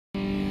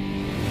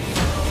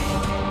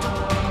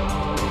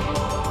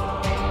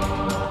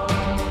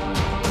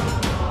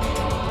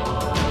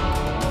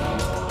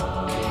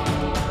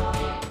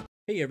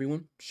Hey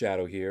everyone,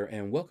 Shaedow here,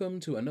 and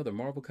welcome to another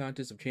Marvel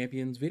Contest of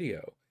Champions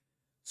video.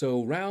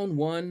 So round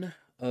one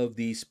of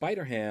the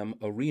Spider-Ham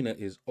arena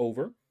is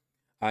over.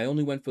 I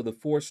only went for the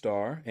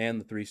 4-star and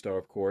the 3-star,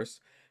 of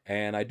course,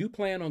 and I do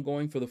plan on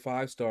going for the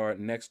 5-star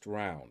next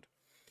round.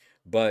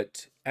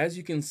 But as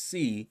you can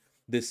see,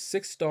 this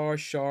 6-star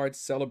shard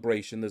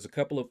celebration, there's a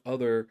couple of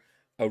other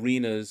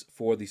arenas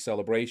for the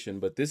celebration,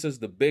 but this is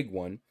the big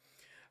one.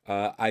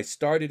 I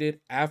started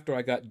it after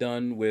I got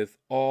done with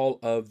all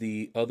of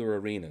the other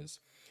arenas.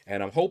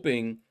 And I'm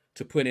hoping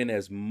to put in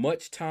as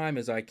much time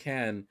as I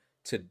can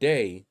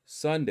today,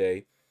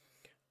 Sunday,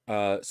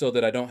 so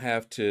that I don't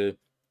have to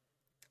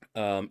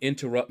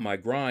interrupt my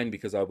grind,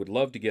 because I would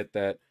love to get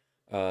that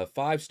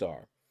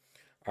 5-star.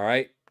 All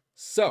right,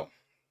 so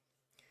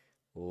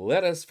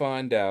let us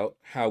find out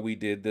how we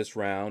did this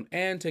round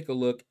and take a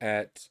look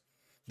at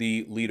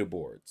the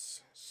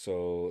leaderboards.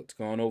 So let's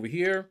go on over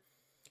here.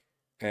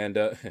 And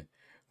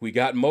we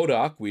got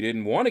M.O.D.O.K. We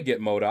didn't want to get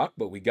M.O.D.O.K,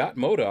 but we got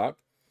M.O.D.O.K.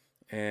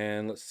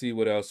 And let's see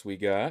what else we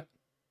got.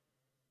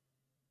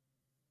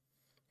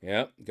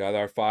 Yep, got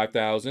our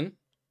 5,000,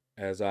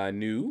 as I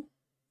knew.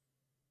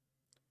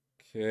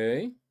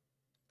 Okay.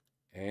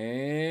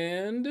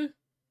 And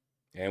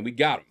we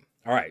got him.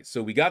 All right,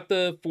 so we got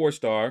the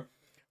 4-star,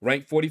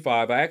 rank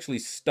 45. I actually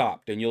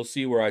stopped, and you'll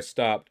see where I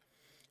stopped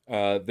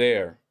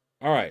there.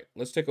 All right,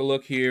 let's take a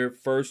look here.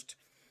 First,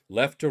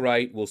 left to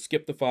right. We'll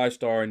skip the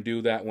 5-star and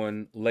do that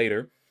one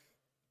later.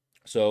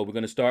 So we're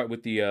going to start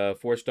with the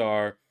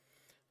 4-star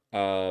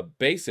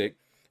basic,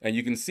 and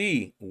you can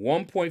see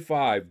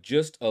 1.5,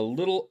 just a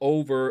little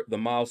over the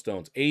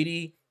milestones,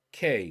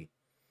 80K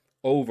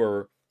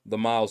over the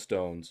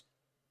milestones,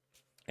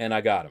 and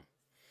I got him.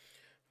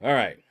 All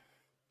right,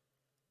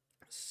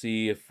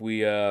 see if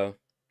we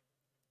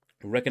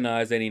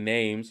recognize any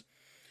names.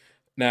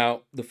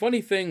 Now, the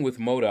funny thing with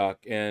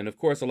M.O.D.O.K, and of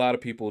course a lot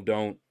of people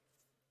don't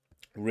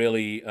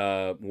really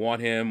want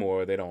him,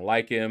 or they don't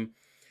like him,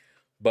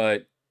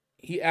 but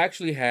he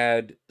actually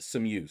had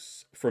some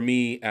use for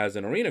me as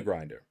an arena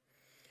grinder.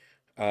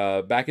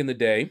 Back in the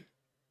day,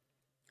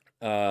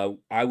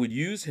 I would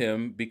use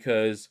him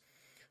because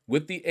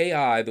with the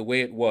AI the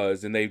way it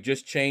was, and they've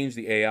just changed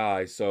the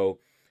AI, so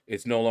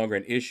it's no longer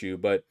an issue,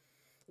 but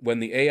when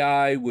the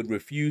AI would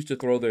refuse to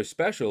throw their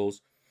specials,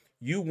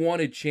 you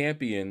wanted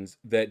champions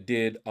that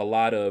did a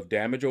lot of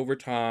damage over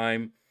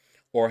time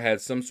or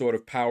had some sort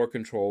of power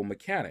control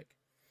mechanic.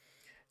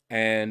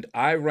 And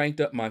I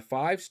ranked up my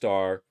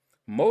 5-star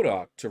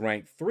M.O.D.O.K to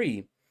rank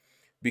 3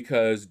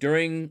 because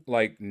during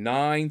like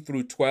 9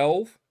 through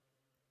 12,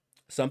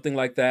 something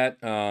like that,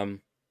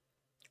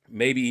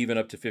 maybe even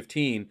up to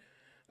 15,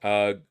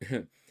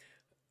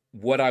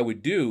 what I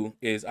would do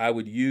is I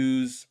would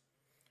use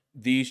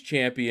these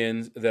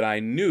champions that I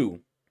knew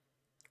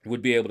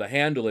would be able to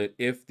handle it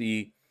if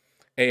the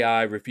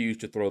AI refused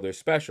to throw their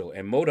special,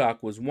 and M.O.D.O.K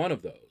was one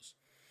of those.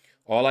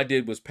 All I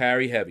did was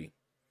parry heavy,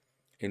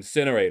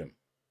 incinerate him,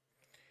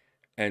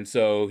 and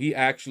so he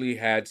actually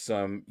had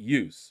some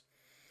use.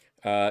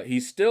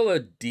 He's still a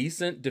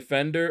decent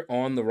defender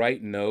on the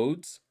right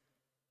nodes,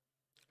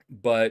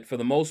 but for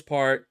the most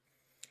part,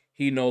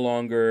 he no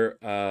longer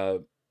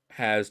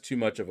has too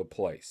much of a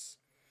place.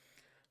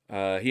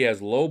 He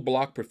has low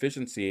block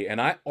proficiency, and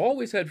I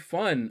always had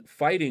fun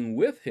fighting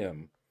with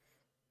him,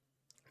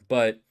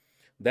 but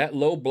that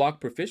low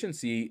block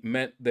proficiency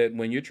meant that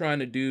when you're trying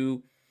to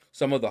do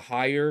some of the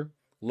higher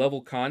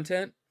level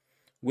content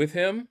with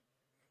him,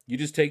 you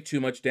just take too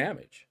much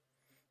damage.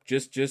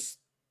 Just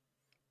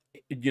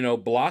you know,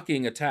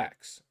 blocking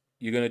attacks,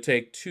 you're going to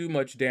take too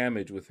much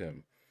damage with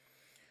him.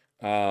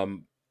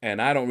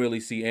 And I don't really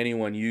see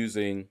anyone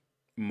using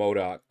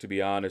M.O.D.O.K, to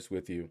be honest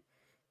with you.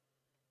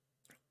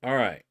 All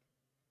right.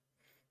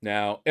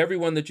 Now,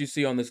 everyone that you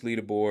see on this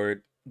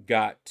leaderboard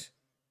got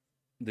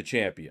the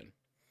champion.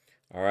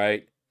 All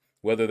right.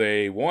 Whether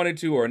they wanted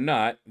to or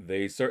not,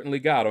 they certainly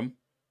got him.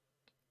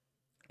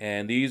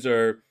 And these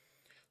are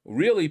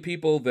really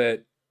people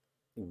that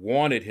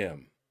wanted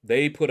him.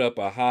 They put up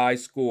a high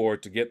score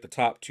to get the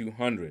top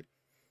 200.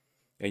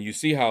 And you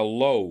see how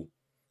low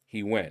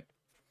he went.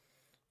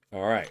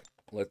 All right.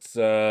 Let's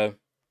we're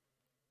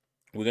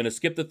going to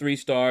skip the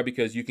 3-star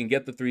because you can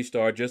get the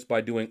 3-star just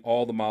by doing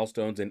all the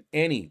milestones in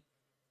any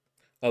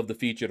of the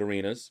featured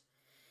arenas.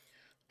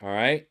 All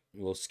right.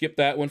 We'll skip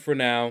that one for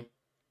now.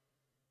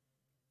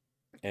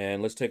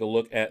 And let's take a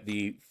look at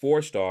the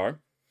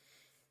 4-star.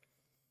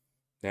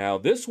 Now,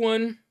 this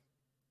one,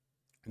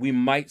 we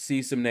might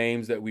see some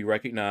names that we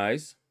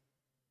recognize.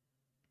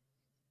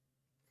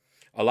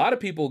 A lot of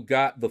people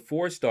got the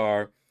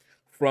 4-star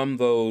from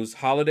those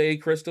holiday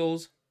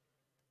crystals,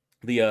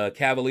 the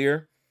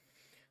Cavalier,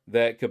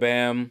 that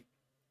Kabam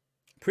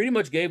pretty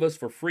much gave us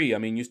for free. I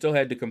mean, you still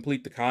had to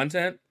complete the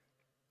content,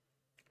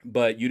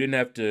 but you didn't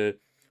have to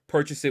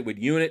purchase it with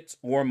units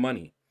or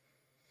money.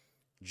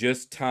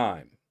 Just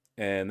time.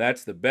 And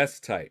that's the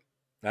best type.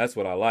 That's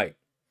what I like.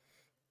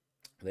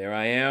 There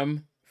I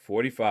am,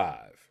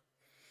 45.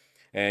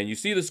 And you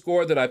see the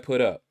score that I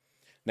put up.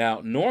 Now,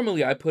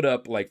 normally I put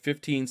up like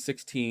 15,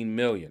 16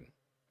 million.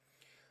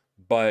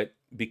 But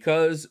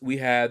because we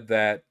had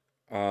that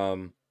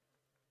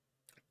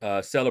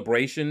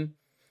celebration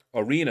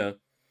arena,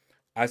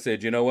 I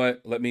said, you know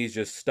what? Let me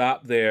just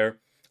stop there.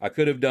 I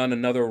could have done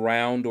another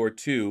round or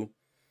two,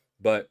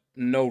 but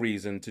no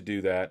reason to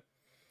do that.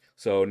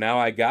 So now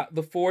I got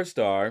the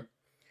 4-star,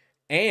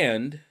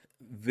 and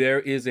there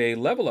is a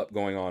level up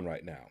going on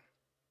right now.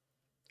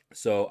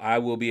 So I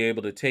will be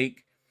able to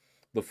take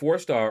the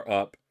 4-star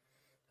up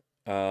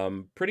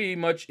pretty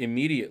much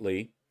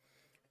immediately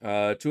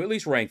to at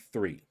least rank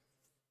 3.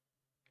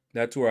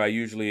 That's where I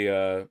usually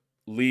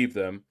leave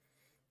them.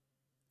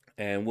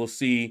 And we'll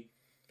see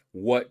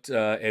what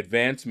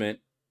advancement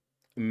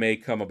may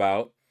come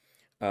about.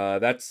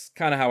 That's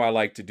kind of how I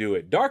like to do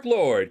it. Dark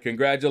Lord,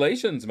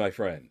 congratulations, my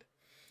friend.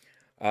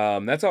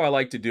 That's how I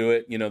like to do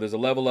it. You know, there's a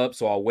level up,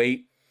 so I'll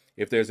wait.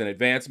 If there's an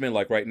advancement,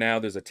 like right now,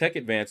 there's a tech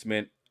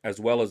advancement as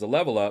well as a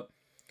level up.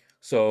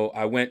 So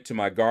I went to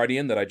my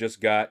Guardian that I just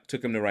got,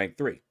 took him to rank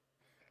 3.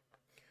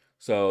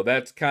 So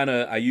that's kind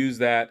of, I use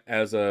that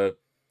as a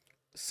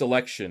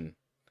selection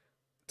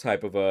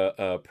type of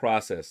a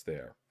process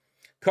there.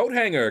 Coat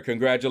Hanger,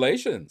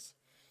 congratulations.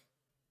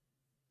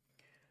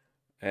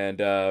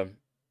 And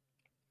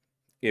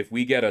if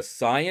we get a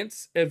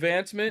science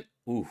advancement,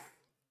 oof,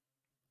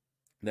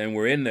 then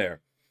we're in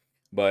there.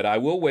 But I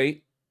will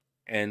wait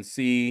and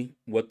see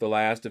what the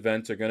last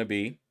events are going to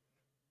be.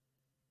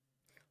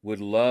 Would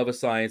love a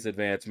science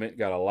advancement.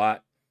 Got a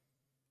lot.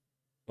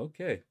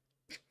 Okay.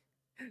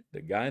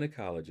 The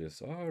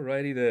gynecologist. All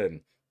righty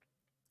then.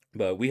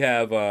 But we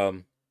have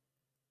a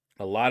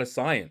lot of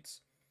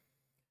science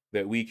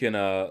that we can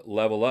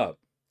level up.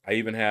 I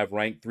even have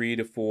rank 3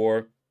 to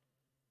 4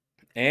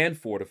 and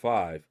 4 to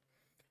 5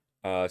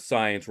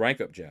 science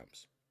rank up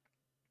gems.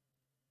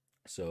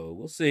 So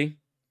we'll see.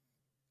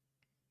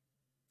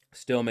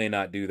 Still may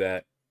not do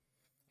that.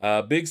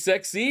 Big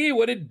Sexy,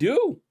 what it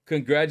do?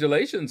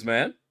 Congratulations,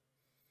 man.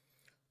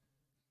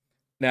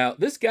 Now,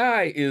 this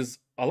guy is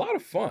a lot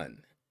of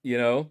fun, you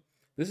know.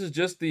 This is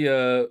just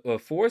the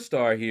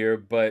 4-star here,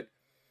 but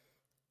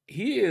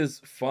he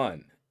is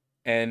fun.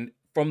 And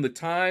from the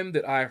time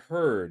that I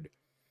heard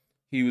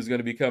he was going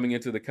to be coming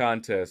into the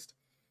contest,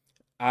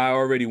 I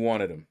already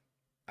wanted him.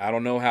 I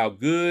don't know how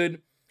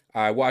good.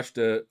 I watched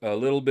a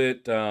little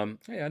bit.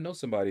 Hey, I know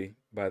somebody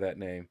by that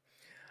name.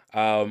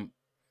 I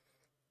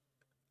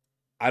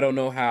don't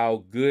know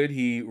how good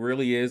he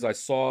really is. I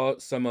saw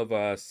some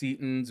of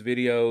Seaton's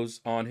videos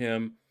on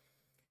him,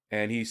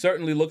 and he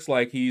certainly looks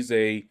like he's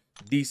a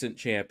decent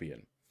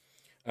champion.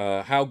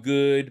 How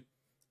good,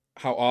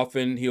 how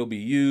often he'll be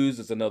used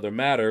is another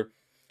matter.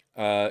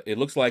 It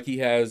looks like he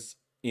has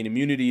an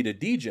immunity to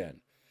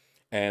degen,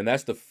 and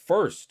that's the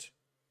first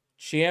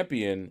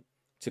champion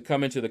to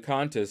come into the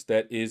contest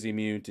that is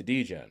immune to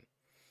degen.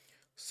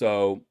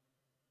 So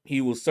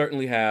he will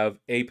certainly have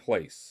a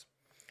place.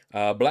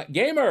 Black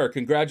Gamer,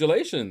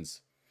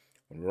 congratulations.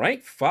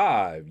 Rank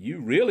 5. You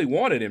really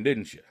wanted him,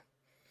 didn't you?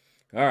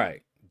 All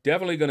right.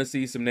 Definitely going to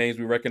see some names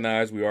we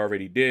recognize we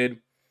already did.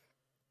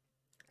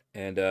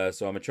 And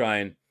so I'm going to try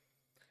and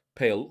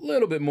pay a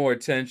little bit more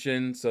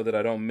attention so that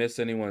I don't miss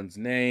anyone's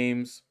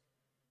names.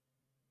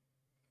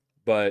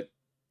 But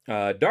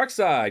Dark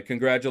Side,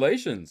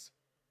 congratulations.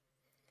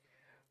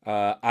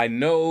 I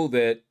know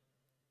that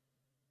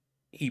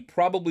he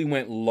probably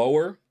went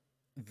lower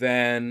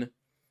than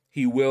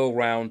he will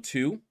round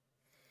 2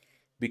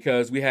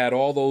 because we had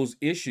all those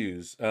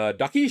issues.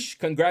 Dakish,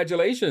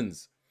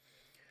 congratulations.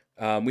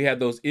 We had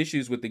those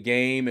issues with the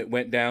game. It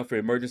went down for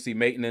emergency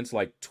maintenance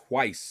like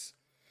twice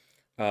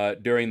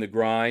during the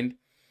grind.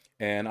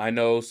 And I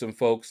know some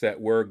folks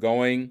that were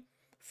going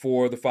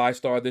for the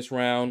 5-star this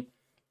round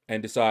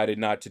and decided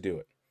not to do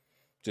it,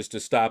 just to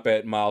stop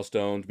at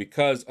milestones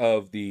because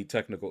of the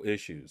technical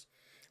issues.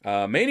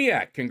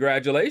 Maniac,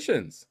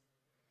 congratulations.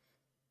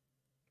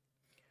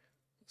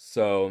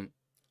 So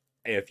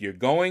if you're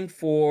going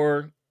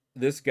for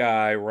this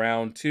guy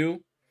round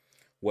 2,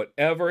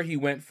 whatever he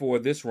went for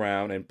this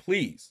round, and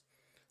please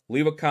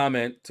leave a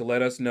comment to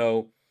let us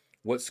know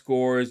what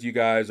scores you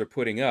guys are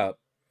putting up.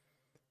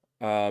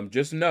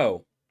 Just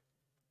know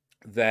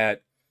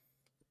that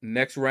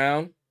next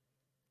round,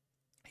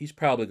 he's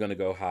probably going to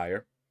go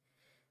higher.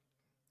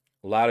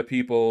 A lot of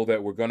people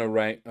that were going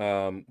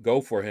to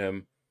go for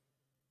him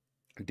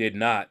did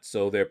not,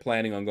 so they're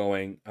planning on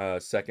going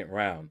second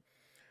round.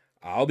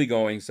 I'll be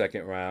going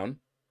second round.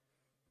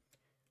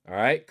 All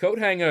right, Coat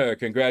Hanger,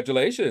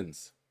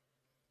 congratulations.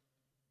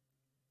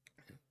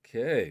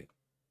 Okay.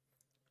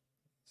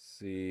 Let's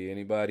see,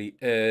 anybody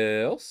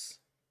else?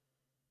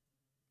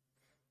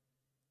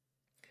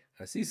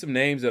 I see some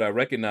names that I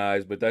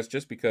recognize, but that's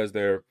just because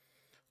they're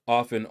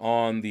often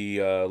on the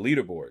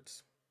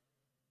leaderboards.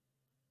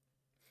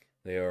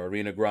 They are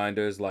arena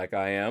grinders like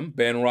I am.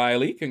 Ben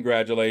Riley,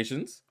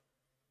 congratulations.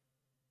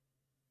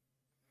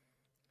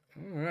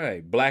 All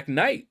right, Black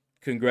Knight,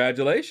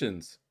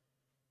 congratulations.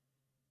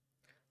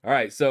 All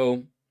right,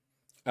 so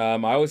I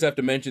always have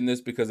to mention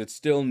this because it's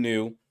still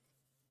new.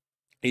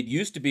 It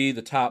used to be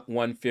the top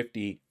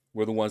 150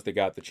 were the ones that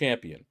got the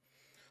champion.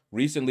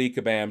 Recently,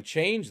 Kabam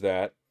changed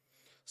that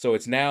So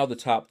it's now the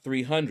top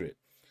 300.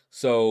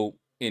 So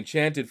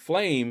Enchanted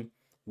Flame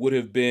would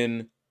have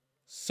been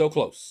so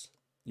close,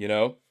 you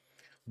know?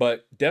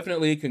 But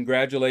definitely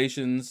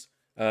congratulations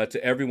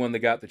to everyone that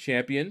got the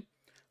champion.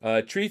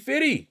 Tree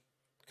Fitty,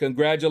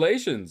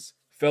 congratulations,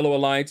 fellow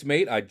Alliance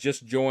mate. I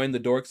just joined the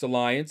Dorks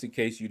Alliance, in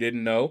case you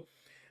didn't know.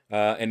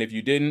 And if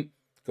you didn't,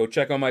 go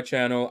check on my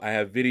channel. I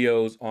have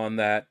videos on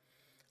that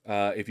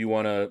if you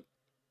want to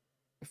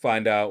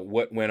find out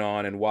what went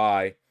on and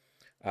why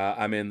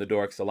I'm in the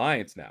Dorks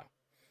Alliance now.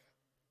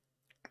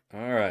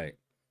 All right.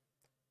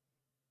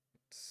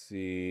 Let's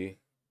see.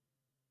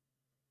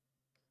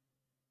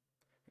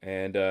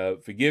 And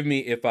forgive me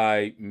if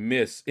I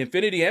miss.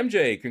 Infinity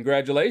MJ,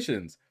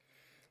 congratulations.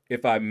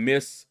 If I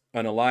miss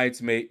an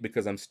Alliance mate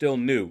because I'm still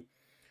new.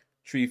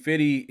 Tree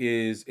Fitty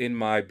is in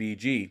my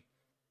BG.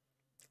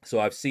 So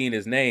I've seen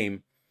his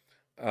name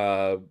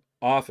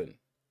often.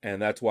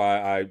 And that's why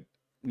I,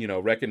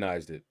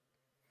 recognized it.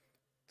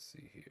 Let's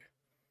see here.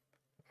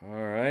 All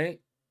right.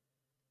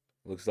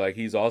 Looks like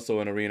he's also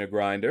an arena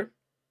grinder.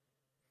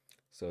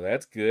 So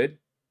that's good.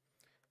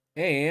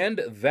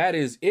 And that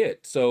is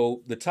it.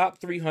 So the top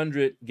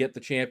 300 get the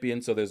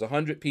champion. So there's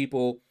 100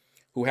 people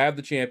who have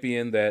the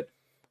champion that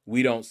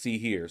we don't see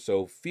here.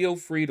 So feel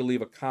free to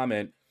leave a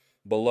comment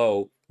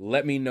below.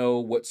 Let me know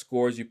what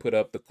scores you put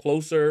up. The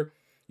closer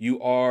you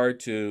are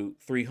to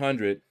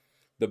 300,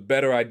 the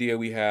better idea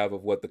we have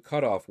of what the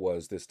cutoff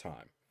was this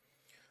time.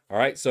 All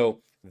right,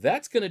 so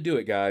that's going to do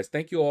it, guys.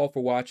 Thank you all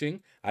for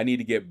watching. I need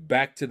to get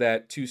back to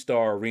that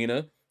 2-star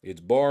arena. It's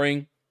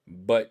boring,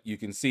 but you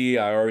can see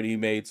I already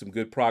made some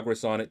good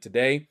progress on it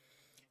today,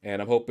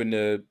 and I'm hoping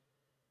to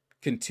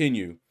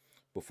continue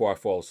before I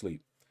fall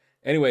asleep.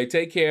 Anyway,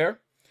 take care,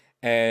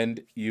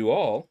 and you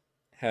all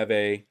have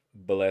a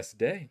blessed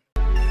day.